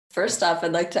first off,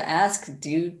 I'd like to ask, do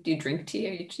you drink tea?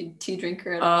 Are you a tea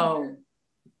drinker at all? Oh,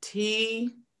 tea.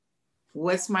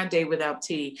 What's my day without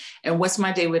tea? And what's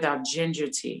my day without ginger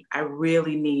tea? I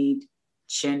really need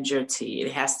ginger tea.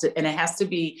 It has to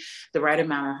be the right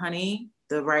amount of honey,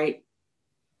 the right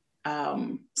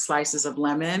slices of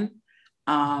lemon.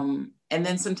 And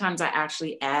then sometimes I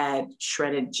actually add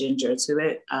shredded ginger to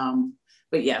it.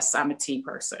 But yes, I'm a tea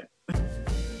person.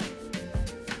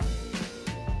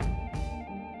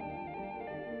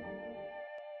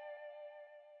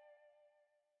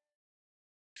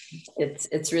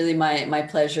 It's really my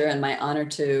pleasure and my honor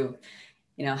to,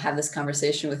 have this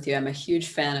conversation with you. I'm a huge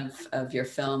fan of your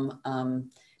film.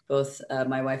 Both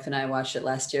my wife and I watched it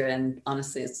last year, and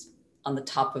honestly, it's on the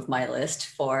top of my list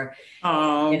for,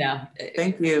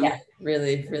 thank you. Yeah,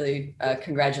 really, really,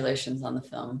 congratulations on the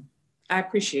film. I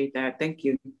appreciate that. Thank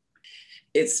you.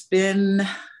 It's been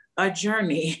a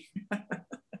journey.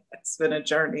 It's been a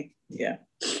journey. Yeah.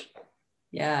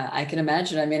 Yeah, I can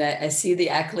imagine. I mean, I see the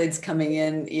accolades coming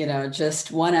in,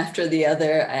 just one after the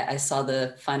other. I saw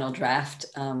the final draft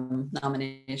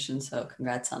nomination, so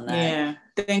congrats on that. Yeah,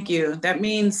 thank you. That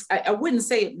means, I wouldn't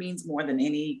say it means more than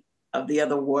any of the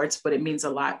other awards, but it means a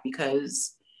lot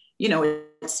because,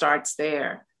 it starts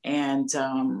there. And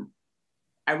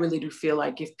I really do feel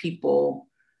like if people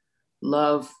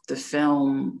love the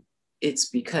film, it's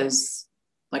because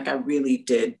like I really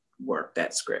did work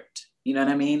that script. You know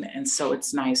what I mean? And so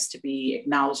it's nice to be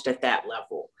acknowledged at that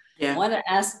level. Yeah. I want to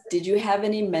ask, did you have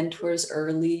any mentors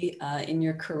early in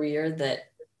your career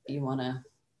that you want to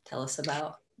tell us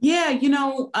about? Yeah,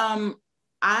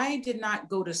 I did not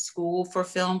go to school for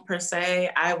film per se.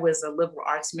 I was a liberal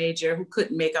arts major who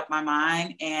couldn't make up my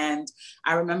mind. And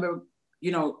I remember,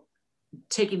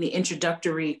 taking the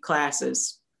introductory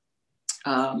classes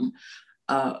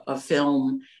of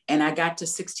film, and I got to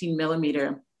 16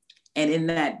 millimeter. And in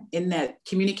that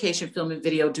communication, film, and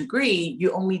video degree,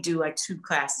 you only do like 2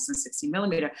 classes in 16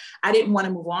 millimeter. I didn't want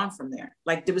to move on from there.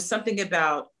 Like there was something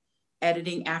about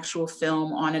editing actual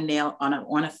film on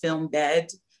a film bed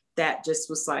that just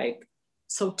was like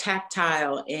so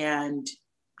tactile and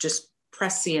just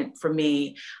prescient for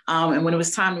me. And when it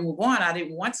was time to move on, I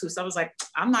didn't want to. So I was like,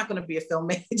 I'm not going to be a film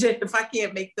major if I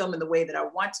can't make film in the way that I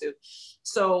want to.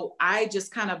 So I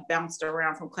just kind of bounced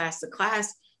around from class to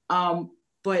class.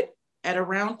 But at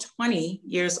around 20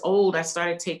 years old, I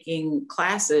started taking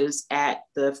classes at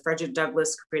the Frederick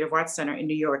Douglass Creative Arts Center in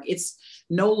New York. It's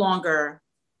no longer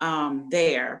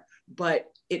there, but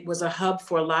it was a hub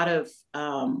for a lot of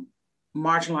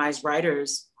marginalized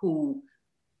writers who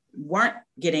weren't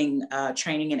getting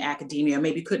training in academia,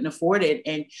 maybe couldn't afford it.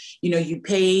 And, you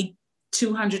paid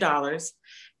 $200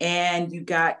 and you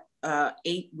got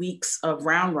 8 weeks of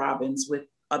round robins with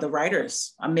other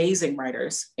writers, amazing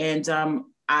writers. And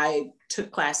I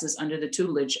took classes under the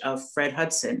tutelage of Fred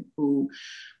Hudson, who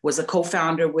was a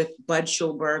co-founder with Bud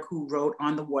Schulberg, who wrote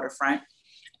On the Waterfront.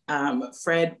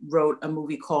 Fred wrote a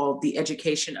movie called The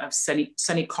Education of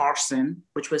Sonny Carson,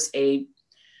 which was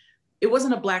it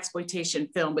wasn't a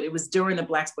blaxploitation film, but it was during the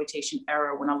blaxploitation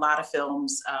era when a lot of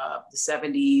films, the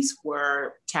 70s,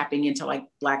 were tapping into like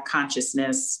Black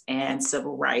consciousness and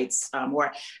civil rights,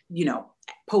 or,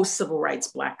 post-civil rights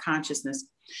Black consciousness.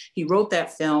 He wrote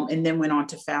that film and then went on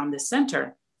to found the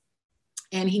center.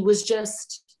 And he was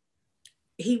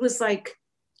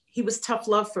tough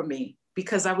love for me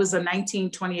because I was a 19,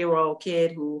 20-year-old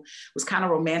kid who was kind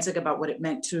of romantic about what it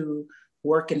meant to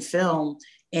work in film.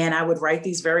 And I would write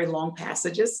these very long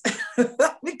passages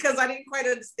because I didn't quite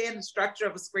understand the structure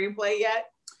of a screenplay yet.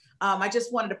 I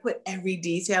just wanted to put every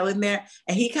detail in there,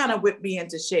 and he kind of whipped me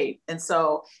into shape. And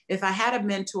so if I had a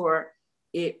mentor,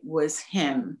 it was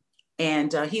him.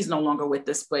 And he's no longer with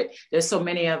us, but there's so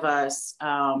many of us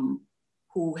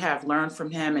who have learned from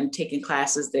him and taken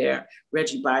classes there.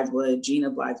 Reggie Blythewood,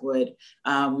 Gina Blythewood,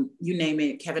 you name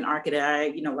it, Kevin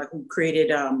Arkadai, who created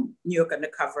New York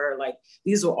Undercover. Like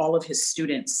these are all of his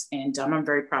students. And I'm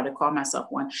very proud to call myself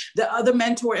one. The other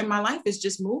mentor in my life is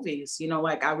just movies.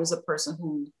 I was a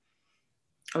person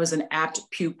I was an apt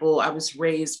pupil. I was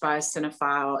raised by a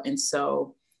cinephile. And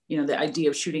so, the idea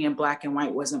of shooting in black and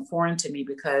white wasn't foreign to me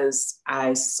because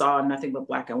I saw nothing but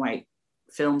black and white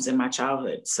films in my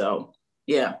childhood. So,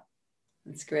 yeah.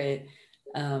 That's great.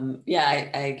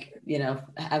 I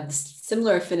have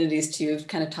similar affinities to you.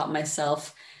 Kind of taught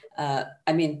myself in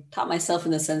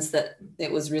the sense that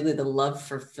it was really the love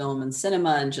for film and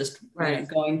cinema and just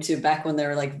going to, back when there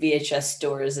were like VHS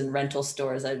stores and rental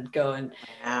stores, I'd go and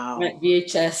rent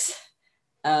VHS,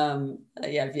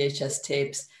 VHS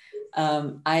tapes.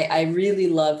 I really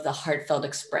love the heartfelt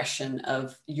expression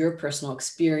of your personal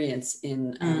experience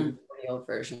in audio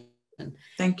version.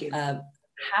 Thank you.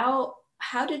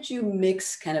 How did you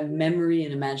mix kind of memory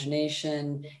and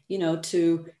imagination, you know,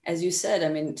 to, as you said, I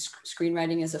mean,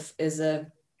 screenwriting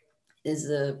is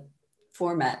a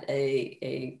format,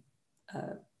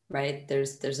 right?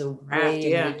 There's a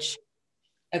way in which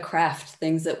a craft,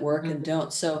 things that work and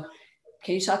don't. So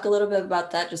can you talk a little bit about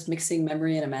that? Just mixing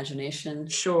memory and imagination?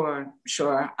 Sure.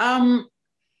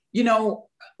 You know,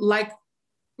 like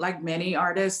many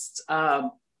artists,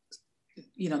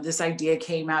 you know, this idea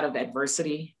came out of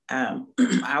adversity. I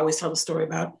always tell the story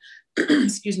about,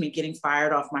 excuse me, getting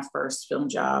fired off my first film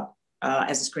job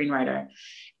as a screenwriter,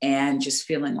 and just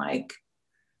feeling like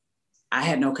I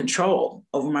had no control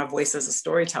over my voice as a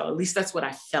storyteller. At least that's what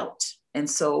I felt. And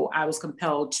so I was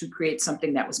compelled to create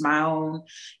something that was my own.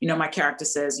 You know, my character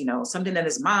says, you know, something that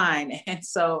is mine. And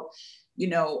so, you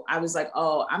know, I was like,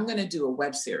 oh, I'm going to do a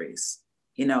web series.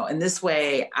 You know, and this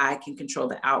way I can control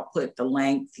the output, the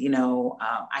length, you know,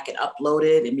 I can upload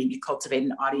it and maybe cultivate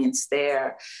an audience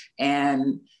there.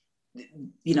 And,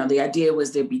 you know, the idea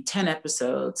was there'd be 10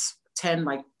 episodes, 10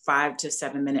 like 5 to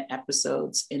 7 minute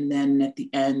episodes. And then at the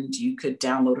end, you could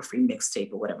download a free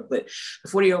mixtape or whatever. But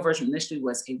the 40-year-old version initially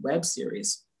was a web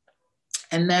series.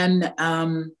 And then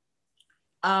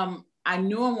I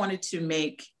knew I wanted to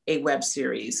make a web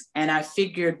series, and I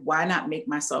figured, why not make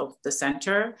myself the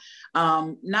center?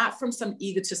 Not from some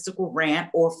egotistical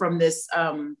rant or from this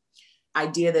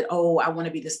idea that, oh, I want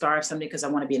to be the star of something because I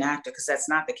want to be an actor, because that's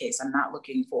not the case. I'm not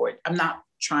looking for it. I'm not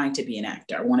trying to be an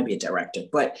actor. I want to be a director.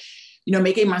 But, you know,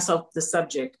 making myself the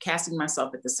subject, casting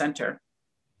myself at the center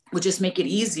would just make it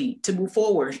easy to move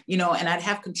forward, you know, and I'd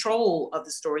have control of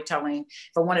the storytelling.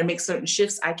 If I want to make certain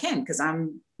shifts, I can, because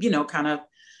I'm, you know, kind of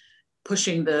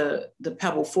pushing the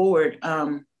pebble forward.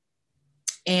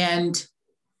 And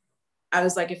I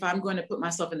was like, if I'm going to put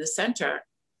myself in the center,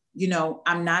 you know,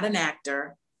 I'm not an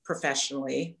actor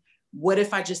professionally. What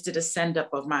if I just did a send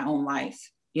up of my own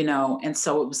life, you know? And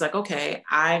so it was like, okay,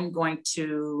 I'm going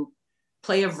to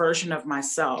play a version of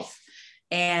myself.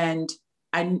 And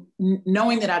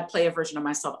knowing that I'd play a version of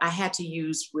myself, I had to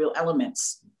use real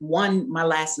elements. One, my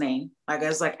last name. Like, I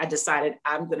was like, I decided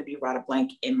I'm going to be Radha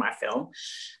Blank in my film.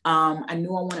 I knew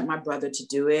I wanted my brother to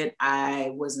do it.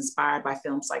 I was inspired by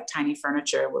films like Tiny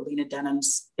Furniture, where Lena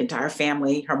Dunham's entire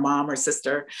family, her mom, her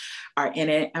sister, are in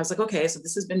it. I was like, okay, so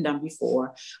this has been done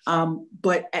before.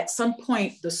 But at some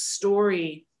point, the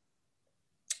story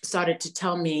started to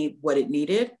tell me what it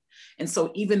needed. And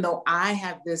so even though I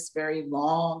have this very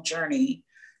long journey,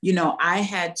 you know, I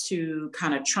had to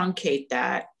kind of truncate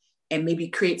that and maybe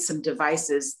create some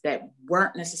devices that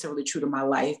weren't necessarily true to my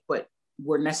life, but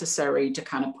were necessary to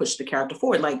kind of push the character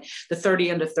forward. Like the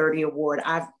 30 Under 30 award,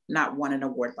 I've not won an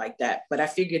award like that, but I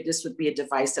figured this would be a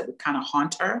device that would kind of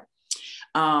haunt her.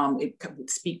 It would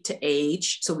speak to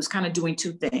age. So it was kind of doing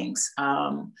two things,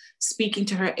 speaking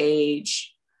to her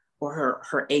age or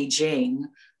her aging,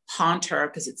 haunt her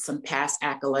because it's some past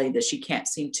accolade that she can't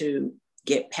seem to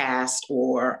get past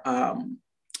or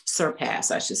surpass,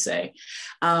 I should say.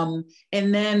 And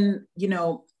then, you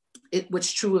know,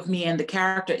 what's true of me and the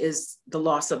character is the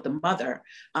loss of the mother.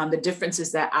 The difference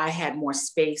is that I had more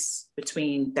space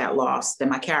between that loss than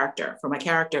my character. For my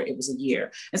character, it was a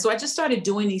year. And so I just started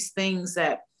doing these things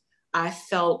that I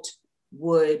felt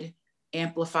would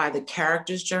amplify the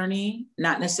character's journey,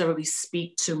 not necessarily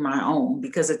speak to my own,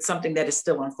 because it's something that is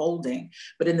still unfolding.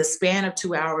 But in the span of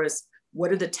 2 hours, what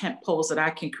are the tent poles that I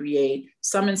can create?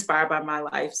 Some inspired by my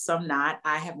life, some not.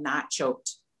 I have not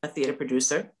choked a theater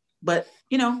producer, but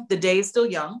you know, the day is still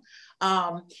young.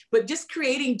 But just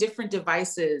creating different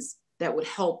devices that would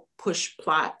help push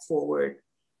plot forward,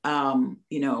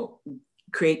 you know,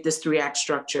 create this 3-act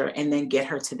structure and then get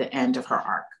her to the end of her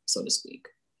arc, so to speak.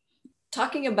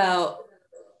 Talking about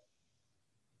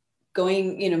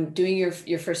going, you know, doing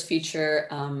your first feature,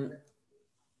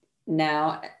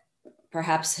 now,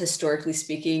 perhaps historically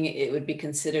speaking, it would be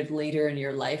considered later in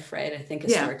your life, right? I think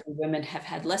historically women have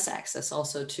had less access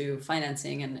also to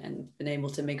financing and been able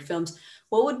to make films.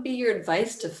 What would be your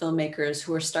advice to filmmakers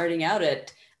who are starting out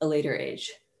at a later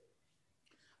age?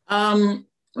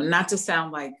 Not to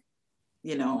sound like,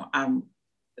 you know, I'm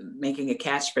making a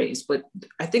catchphrase, but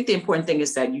I think the important thing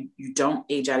is that you don't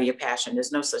age out of your passion.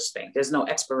 There's no such thing. There's no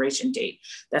expiration date.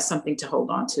 That's something to hold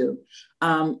on to.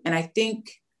 And I think,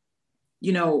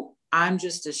 you know, I'm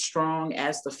just as strong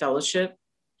as the fellowship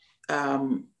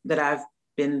that I've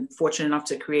been fortunate enough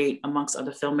to create amongst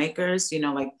other filmmakers. You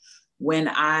know, like when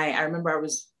I remember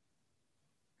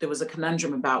there was a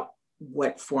conundrum about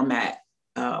what format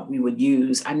we would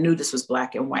use. I knew this was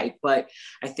black and white, but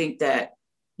I think that,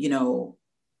 you know,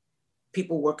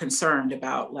 people were concerned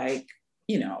about, like,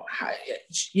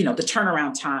 the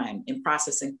turnaround time in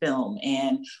processing film,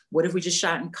 and what if we just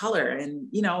shot in color, and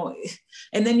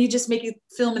and then you just make it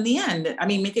film in the end. I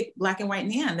mean, make it black and white in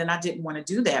the end. And I didn't want to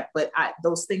do that, but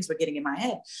those things were getting in my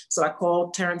head. So I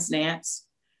called Terrence Nance,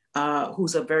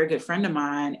 who's a very good friend of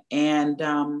mine,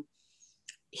 and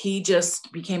he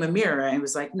just became a mirror and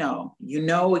was like, no, you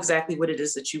know exactly what it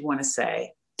is that you want to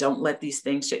say. Don't let these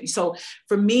things shit you. So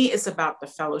for me, it's about the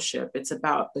fellowship. It's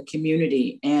about the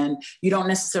community. And you don't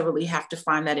necessarily have to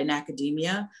find that in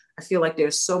academia. I feel like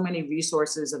there's so many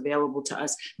resources available to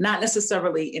us, not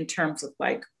necessarily in terms of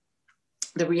like,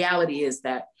 the reality is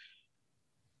that,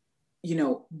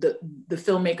 the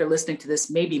filmmaker listening to this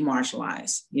may be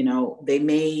marginalized. They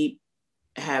may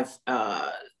have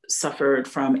suffered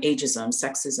from ageism,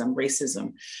 sexism,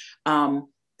 racism.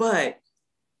 But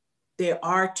there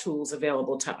are tools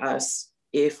available to us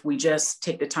if we just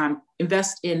take the time,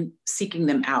 invest in seeking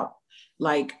them out.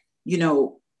 Like,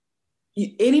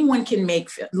 anyone can make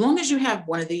film. As long as you have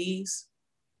one of these,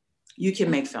 you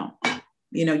can make film.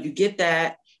 You get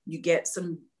that, you get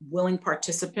some willing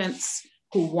participants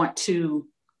who want to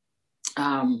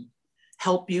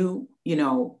help you,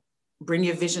 bring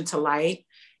your vision to light,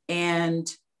 and,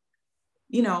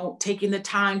 taking the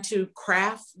time to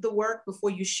craft the work before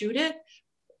you shoot it.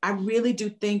 I really do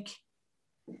think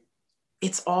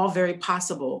it's all very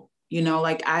possible.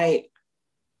 Like I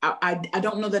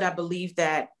don't know that I believe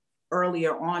that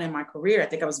earlier on in my career. I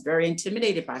think I was very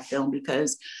intimidated by film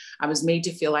because I was made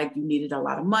to feel like you needed a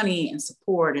lot of money and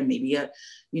support and maybe a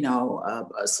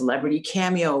celebrity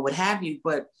cameo, what have you.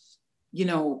 But,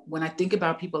 when I think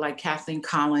about people like Kathleen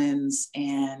Collins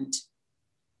and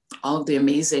all of the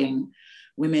amazing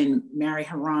women, Mary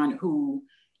Harron, who,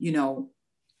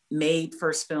 made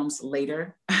first films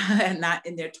later and not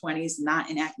in their 20s,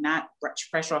 not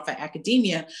fresh off of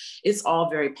academia, it's all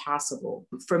very possible.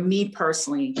 For me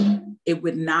personally, it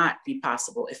would not be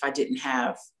possible if I didn't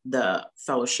have the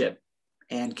fellowship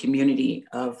and community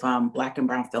of Black and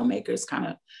brown filmmakers kind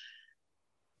of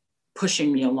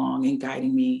pushing me along and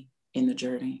guiding me in the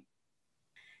journey.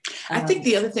 I think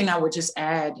the other thing I would just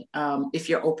add, if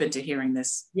you're open to hearing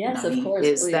this, yes, Nani, of course,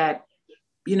 is please. that,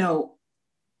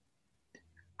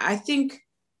 I think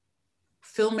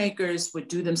filmmakers would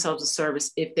do themselves a service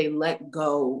if they let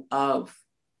go of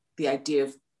the idea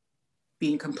of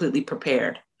being completely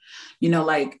prepared.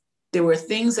 Like there were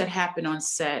things that happened on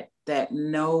set that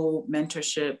no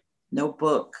mentorship, no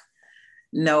book,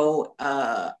 no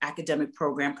academic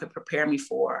program could prepare me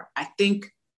for. I think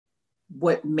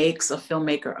what makes a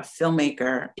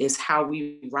filmmaker is how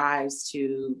we rise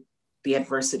to the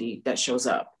adversity that shows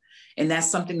up. And that's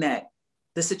something that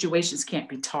the situations can't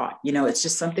be taught. It's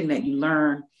just something that you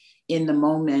learn in the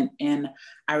moment. And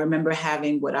I remember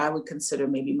having what I would consider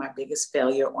maybe my biggest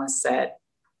failure on set.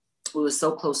 We were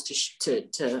so close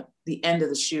to the end of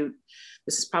the shoot.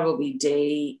 This is probably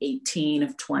day 18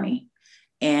 of 20.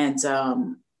 And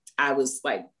I was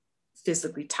like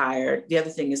physically tired. The other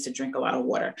thing is to drink a lot of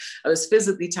water. I was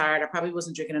physically tired. I probably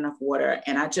wasn't drinking enough water.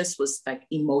 And I just was like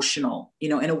emotional,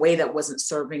 in a way that wasn't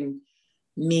serving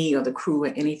me or the crew or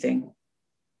anything.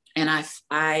 And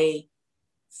I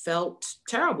felt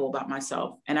terrible about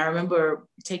myself. And I remember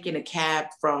taking a cab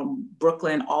from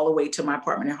Brooklyn all the way to my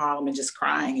apartment in Harlem and just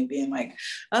crying and being like,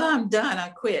 oh, I'm done. I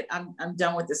quit. I'm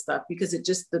done with this stuff, because it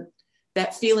just,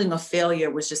 that feeling of failure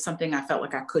was just something I felt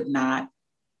like I could not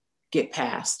get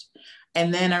past.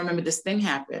 And then I remember this thing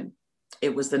happened.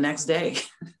 It was the next day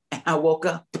and I woke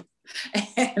up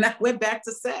and I went back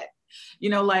to set.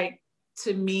 Like,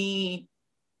 to me,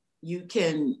 you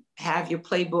can have your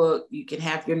playbook, you can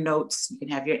have your notes, you can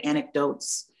have your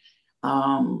anecdotes,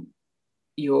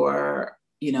 your,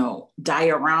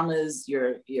 dioramas,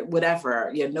 your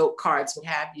whatever, your note cards, what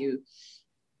have you.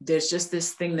 There's just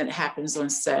this thing that happens on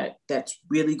set that's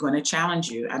really going to challenge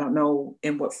you. I don't know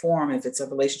in what form, if it's a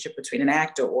relationship between an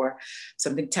actor or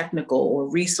something technical or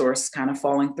resource kind of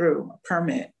falling through, a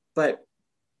permit. But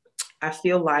I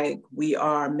feel like we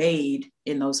are made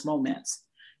in those moments.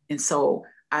 And so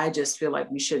I just feel like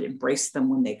we should embrace them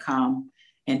when they come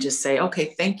and just say,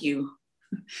 okay, thank you,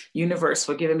 universe,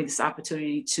 for giving me this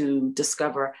opportunity to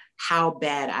discover how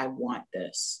bad I want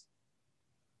this.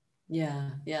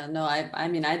 Yeah. No, I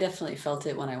mean, I definitely felt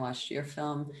it when I watched your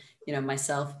film,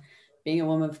 myself being a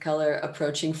woman of color,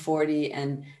 approaching 40,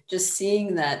 and just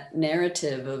seeing that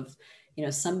narrative of,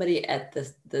 somebody at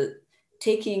the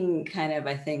taking kind of,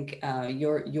 I think,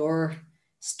 your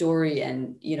story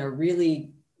and,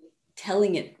 really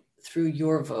telling it through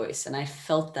your voice. And I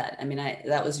felt that. I mean,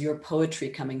 that was your poetry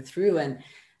coming through. And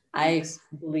I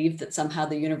believe that somehow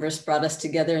the universe brought us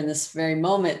together in this very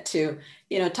moment to,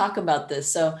 talk about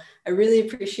this. So I really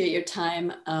appreciate your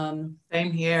time.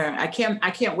 Same here. I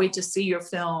can't wait to see your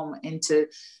film and to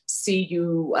see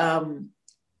you,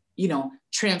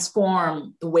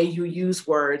 transform the way you use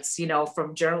words,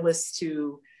 from journalist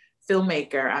to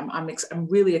filmmaker. I'm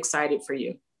really excited for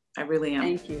you. I really am.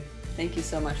 Thank you. Thank you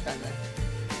so much, Radha.